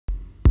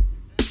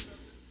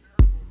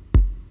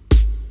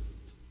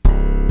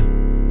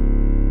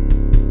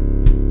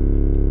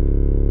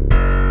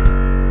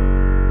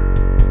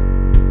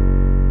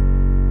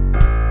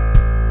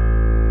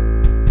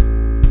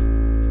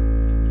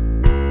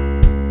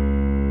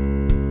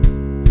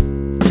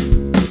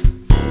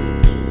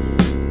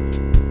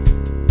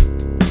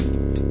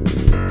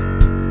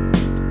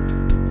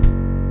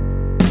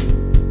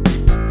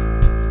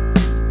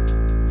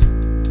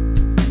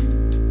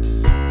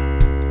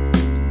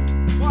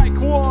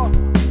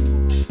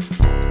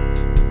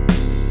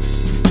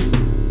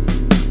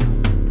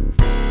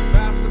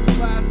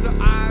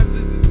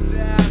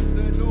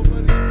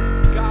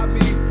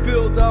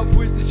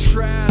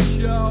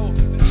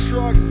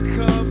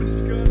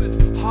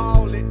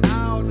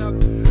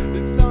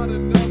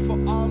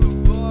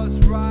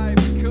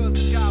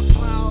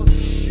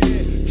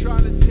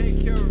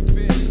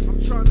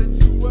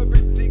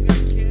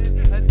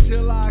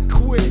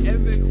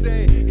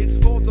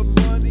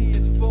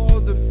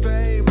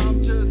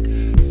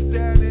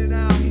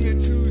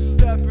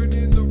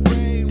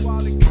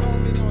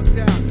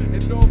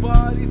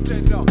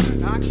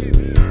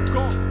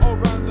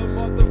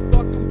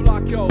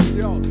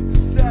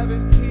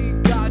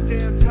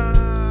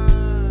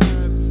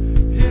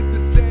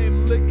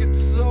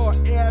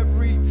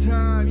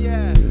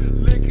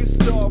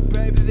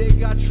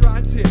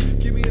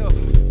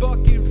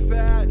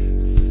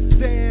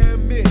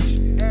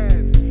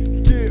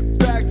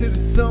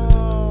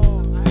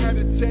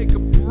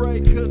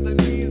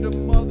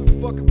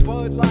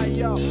it like,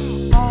 yo,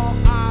 all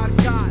I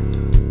got,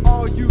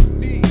 all you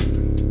need,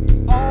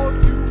 all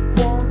you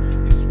want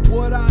is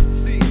what I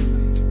see.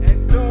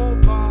 And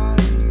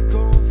nobody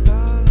gon'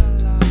 stop, la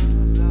la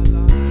la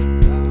la la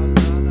la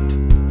la la.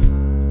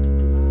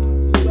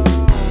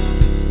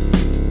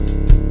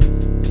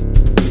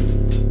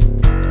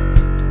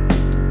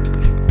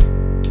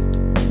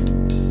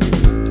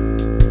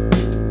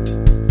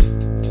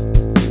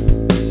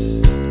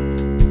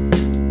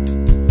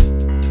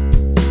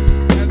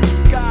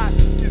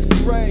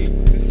 Gray,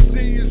 the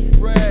sea is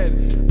red.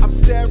 I'm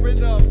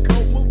staring up,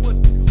 going,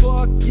 what the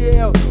fuck,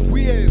 yeah.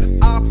 We in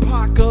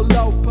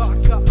apocalypso.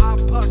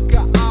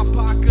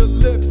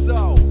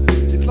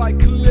 It's like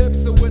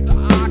Calypso with the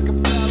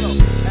acapella.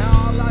 And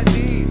all I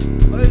need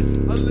is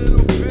a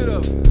little bit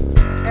of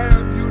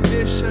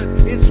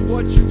ammunition. It's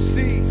what you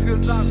see,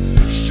 cause I'm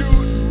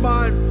shooting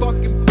my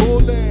fucking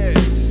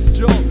bullets.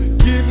 Yo,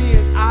 give me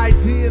an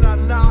idea and I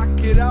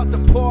knock it out the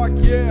park,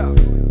 yeah.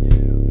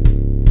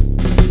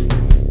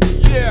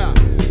 Yeah.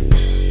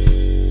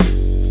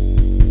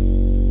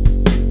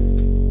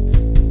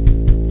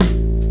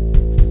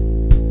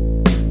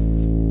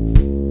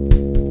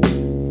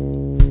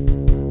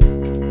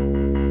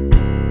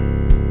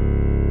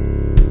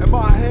 And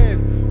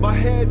my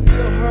head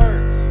still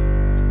hurts.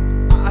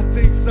 I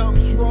think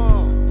something's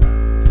wrong.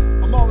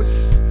 I'm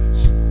always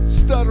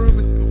stuttering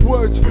with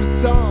words for the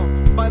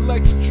song. My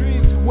electric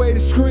dreams and way to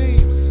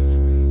screams.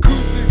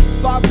 Acoustics,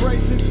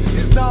 vibrations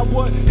is not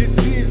what it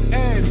seems.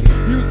 And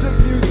music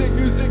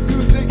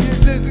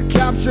isn't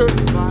captured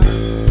by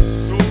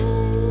soul.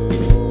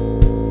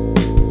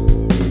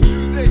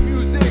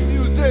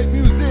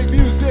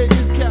 Music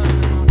is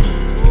captured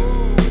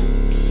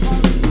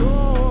by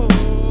soul.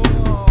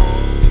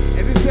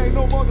 And this ain't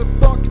no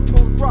motherfucking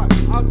punk rock.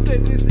 I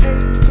said this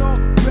ain't no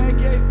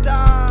reggae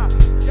style.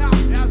 Yeah, I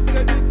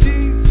said that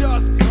these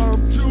just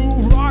come to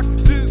rock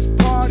this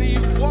party.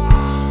 Wow.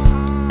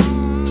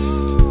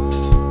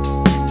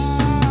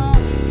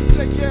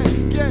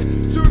 Get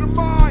to the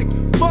mic.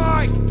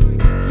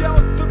 Yell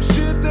some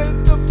shit that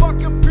the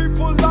fucking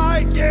people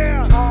like,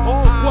 yeah.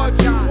 Oh, what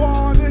you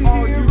wanna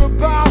hear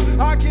about?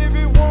 I give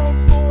it one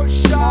more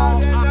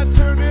shot and I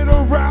turn it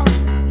around.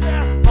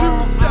 Yeah,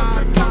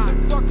 two-stepping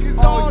motherfuckers,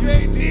 all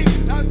they need.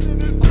 I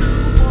send it to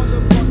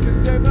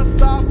motherfuckers and I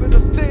stop and I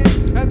think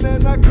and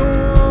then I go.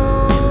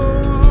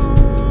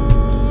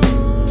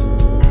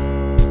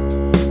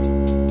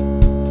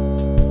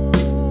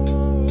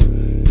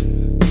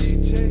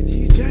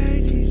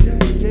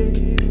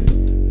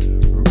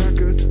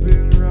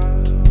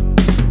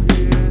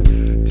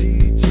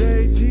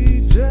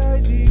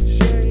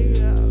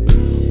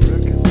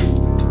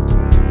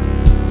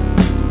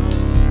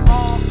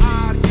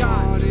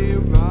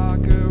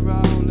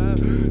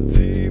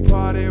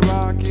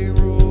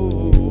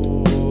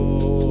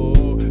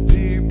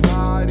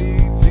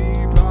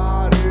 Tea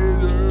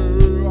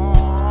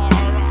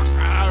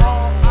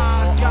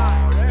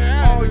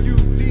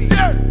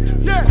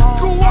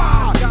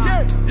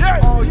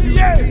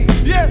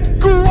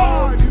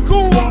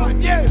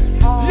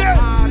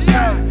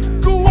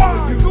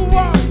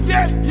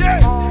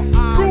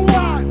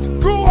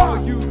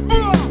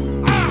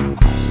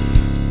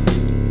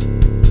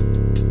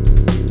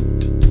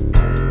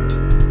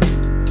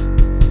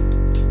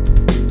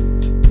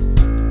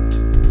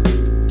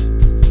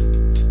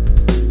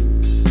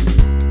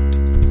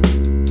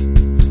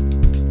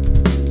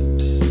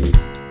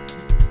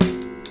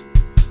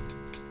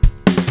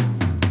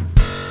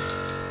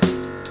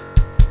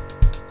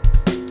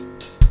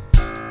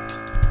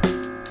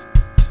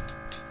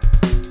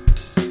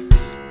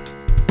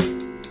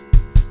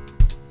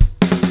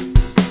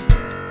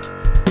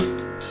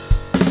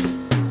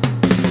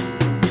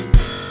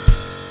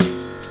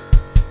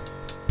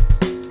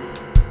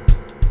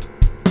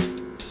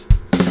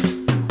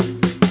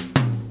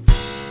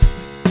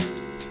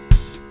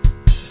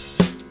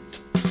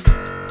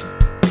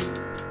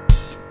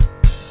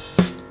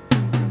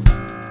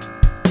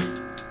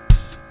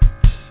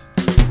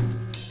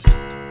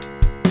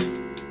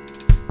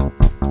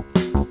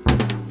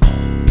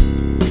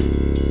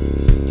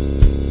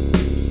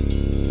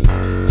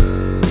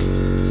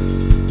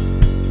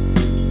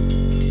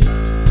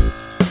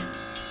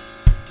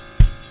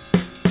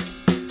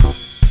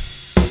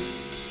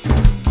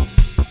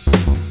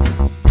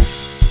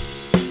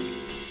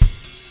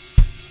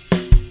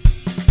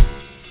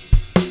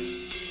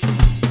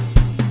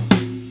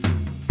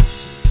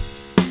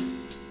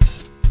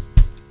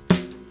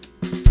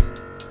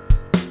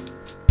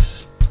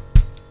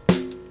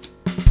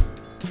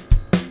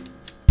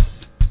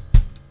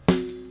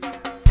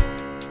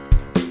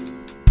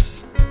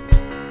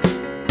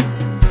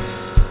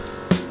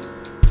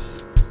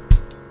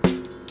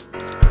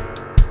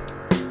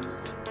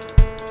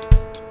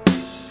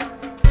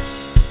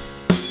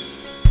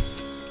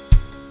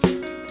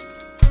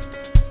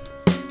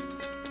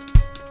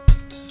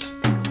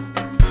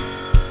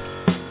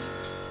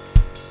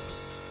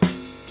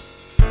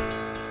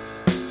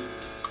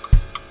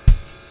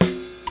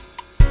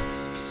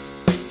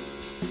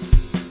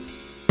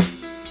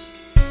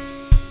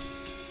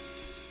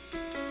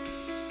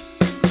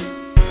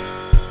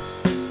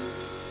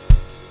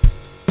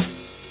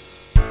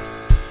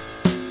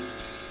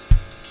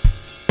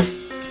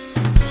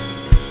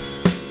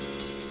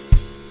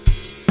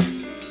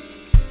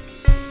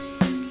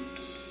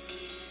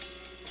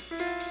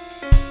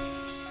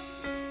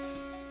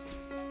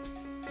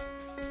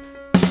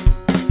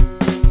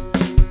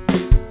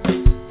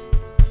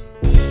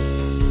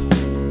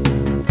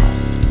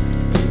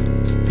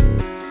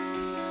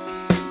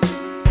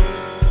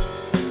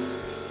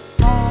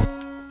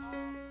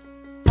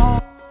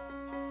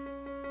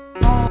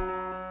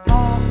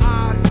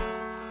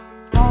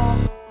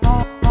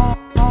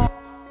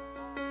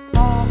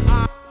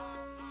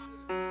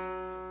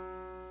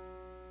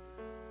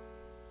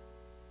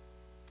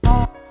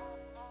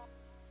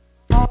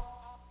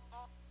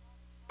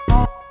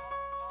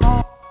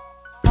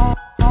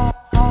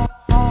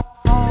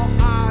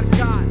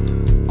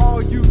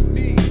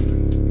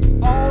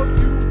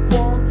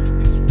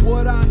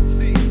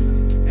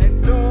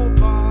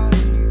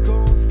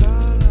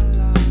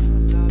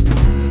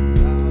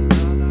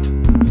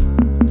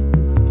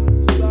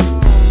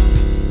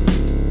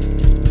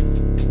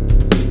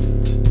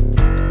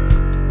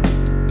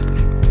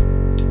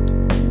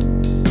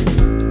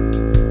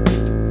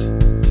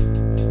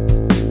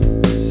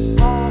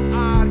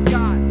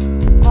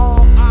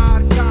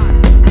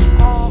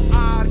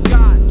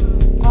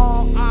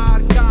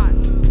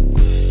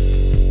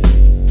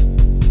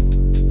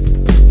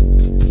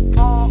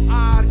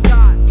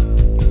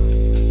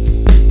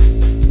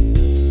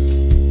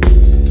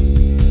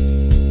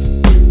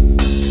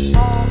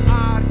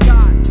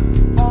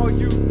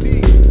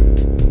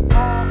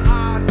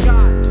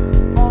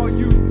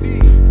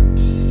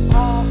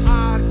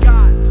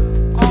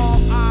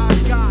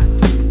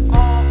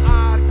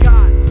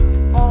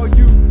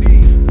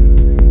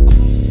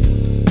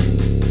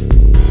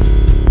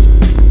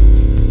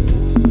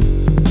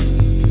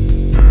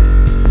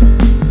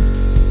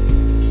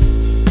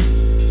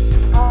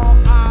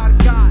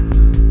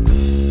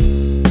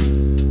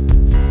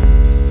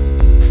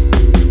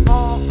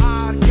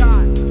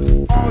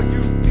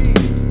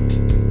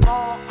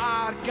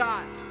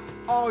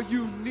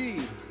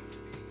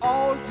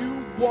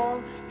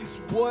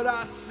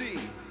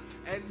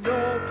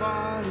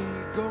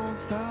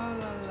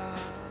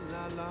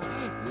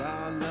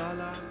La la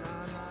la la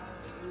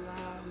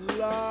la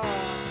la.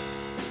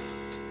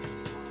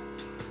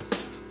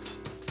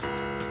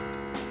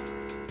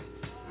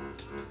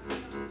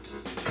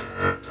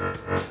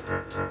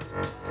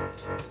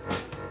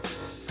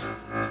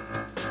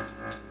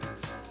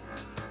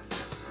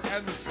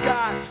 And the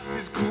sky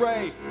is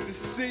gray, the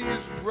sea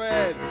is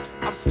red.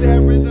 I'm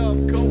staring up,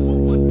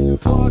 going what the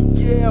fuck,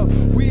 yeah.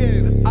 We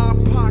in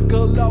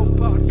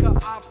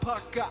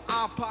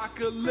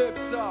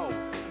apocalypso.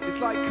 It's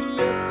like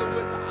calypso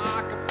with the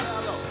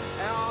acapella.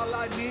 And all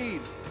I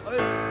need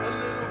is a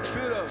little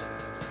bit of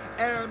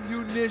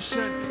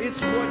ammunition. It's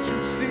what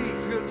you see,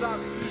 cause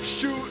I'm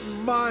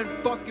shooting mine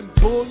fucking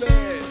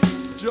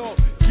bullets. Yo,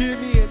 give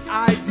me an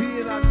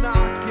idea and I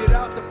knock it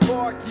out the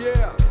park, yeah.